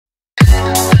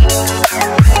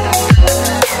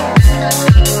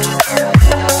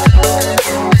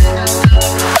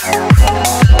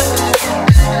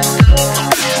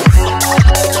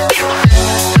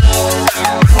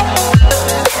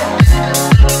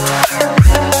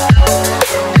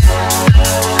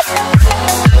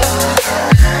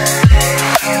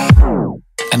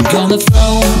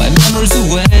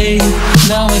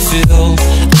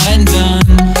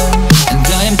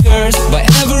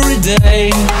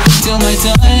till my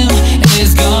time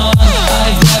is gone.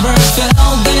 I've never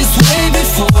felt this way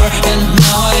before, and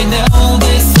now I know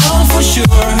this all for sure.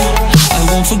 I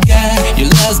won't forget your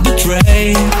last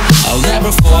betray. I'll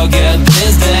never forget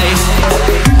this day.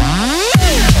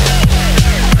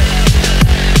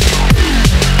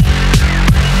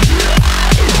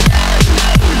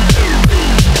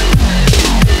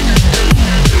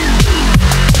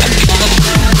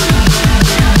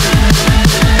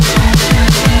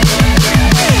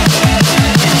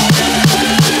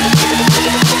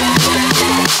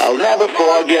 I'll never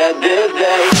forget this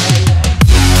day.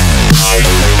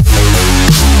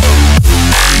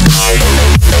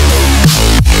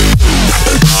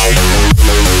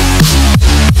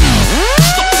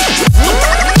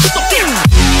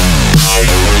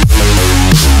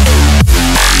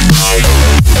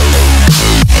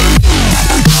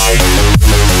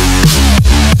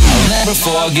 I'll never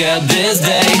forget this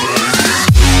day.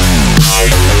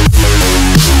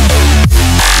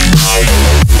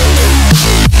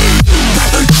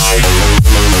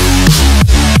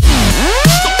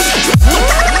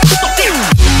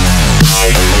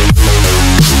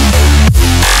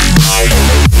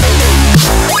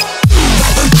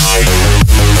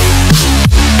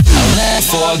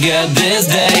 Forget this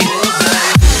day.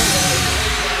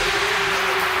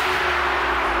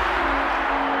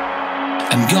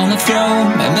 I'm gonna throw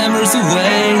my memories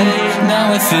away.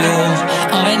 Now I feel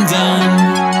I'm done,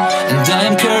 and I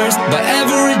am cursed by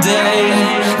every day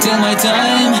till my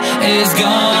time is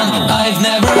gone. I've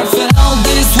never felt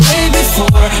this way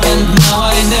before, and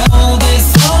now I know this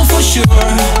all for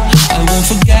sure. I won't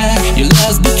forget your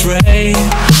last betray.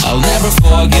 I'll never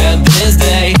forget this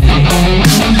day.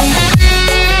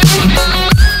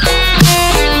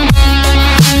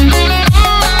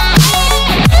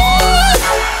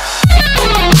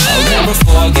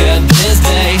 Forget this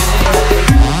day.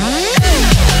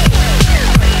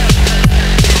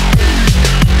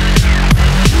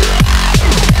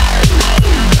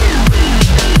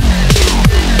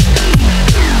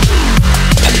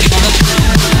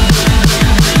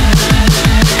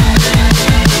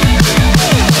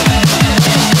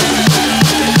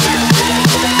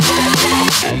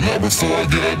 I'll never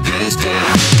forget this day.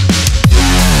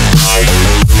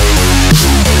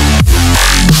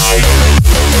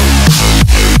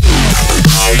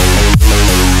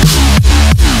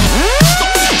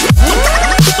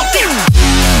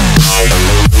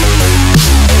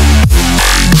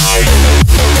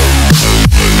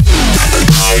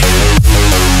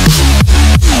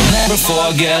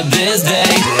 Forget this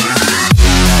day.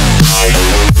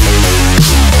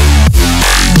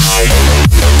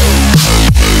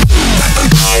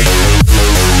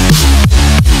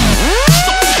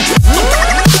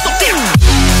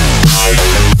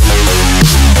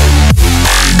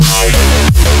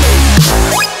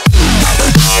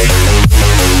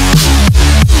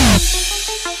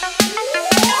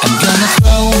 I'm gonna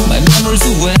throw my memories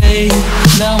away.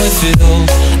 Now I feel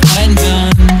I'm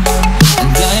done,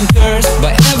 and I'm cursed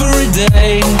by every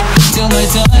day till my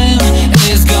time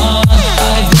is gone.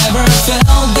 I've never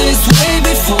felt this way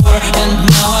before, and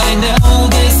now I know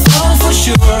this all for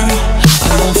sure.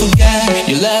 I won't forget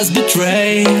your last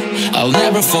betray. I'll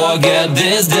never forget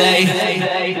this day.